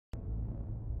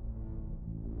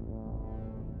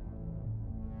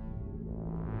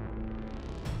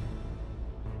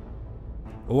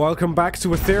Welcome back to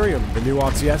Etherium, the new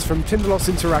RTS from Tindalos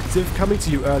Interactive, coming to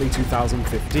you early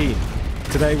 2015.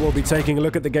 Today we'll be taking a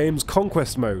look at the game's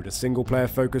Conquest mode, a single-player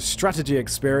focused strategy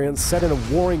experience set in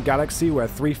a warring galaxy where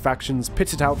three factions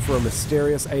pit it out for a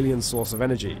mysterious alien source of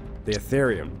energy, the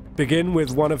Etherium. Begin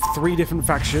with one of three different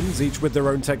factions, each with their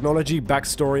own technology,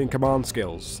 backstory and command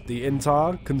skills: the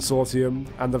Intar, Consortium,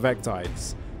 and the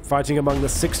Vectides, fighting among the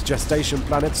 6 gestation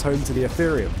planets home to the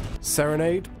Etherium: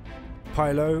 Serenade,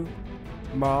 Pylo,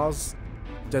 Mars,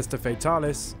 Desta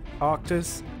Fatalis,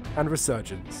 Arctis, and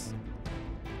Resurgence.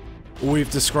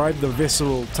 We've described the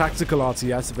visceral, tactical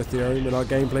RTS of Etherium in our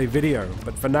gameplay video,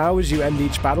 but for now, as you end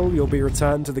each battle, you'll be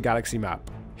returned to the galaxy map.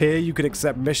 Here you can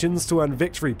accept missions to earn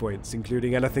victory points,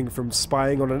 including anything from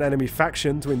spying on an enemy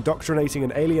faction to indoctrinating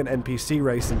an alien NPC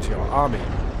race into your army.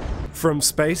 From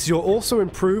space, you'll also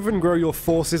improve and grow your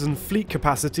forces and fleet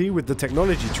capacity with the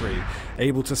technology tree,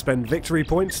 able to spend victory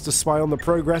points to spy on the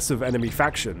progress of enemy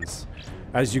factions.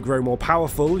 As you grow more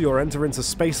powerful, you'll enter into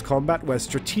space combat where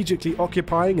strategically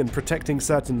occupying and protecting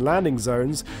certain landing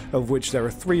zones, of which there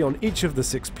are 3 on each of the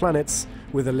 6 planets,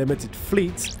 with a limited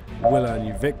fleet, will earn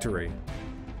you victory.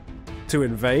 To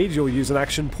invade, you'll use an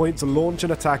action point to launch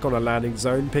an attack on a landing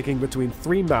zone, picking between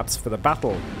 3 maps for the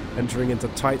battle, entering into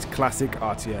tight classic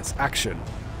RTS action.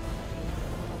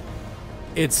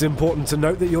 It's important to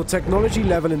note that your technology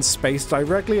level in space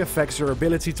directly affects your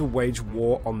ability to wage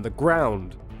war on the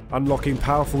ground. Unlocking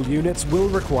powerful units will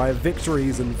require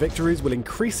victories, and victories will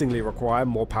increasingly require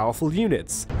more powerful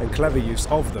units, and clever use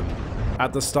of them.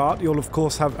 At the start, you'll of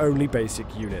course have only basic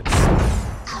units.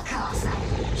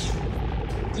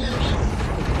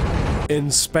 In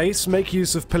space, make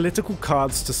use of political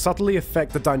cards to subtly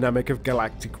affect the dynamic of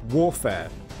galactic warfare,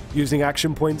 using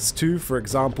action points to, for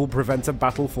example, prevent a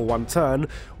battle for 1 turn,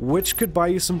 which could buy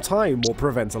you some time or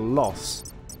prevent a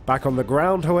loss. Back on the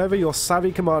ground, however, your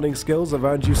savvy commanding skills have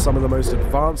earned you some of the most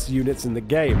advanced units in the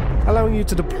game, allowing you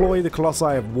to deploy the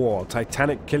Colossi of War,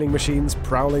 titanic killing machines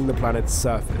prowling the planet's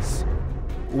surface.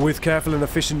 With careful and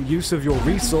efficient use of your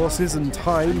resources and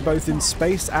time, both in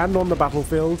space and on the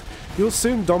battlefield, you'll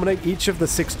soon dominate each of the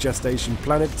 6 gestation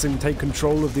planets and take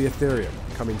control of the Etherium,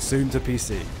 coming soon to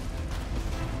PC.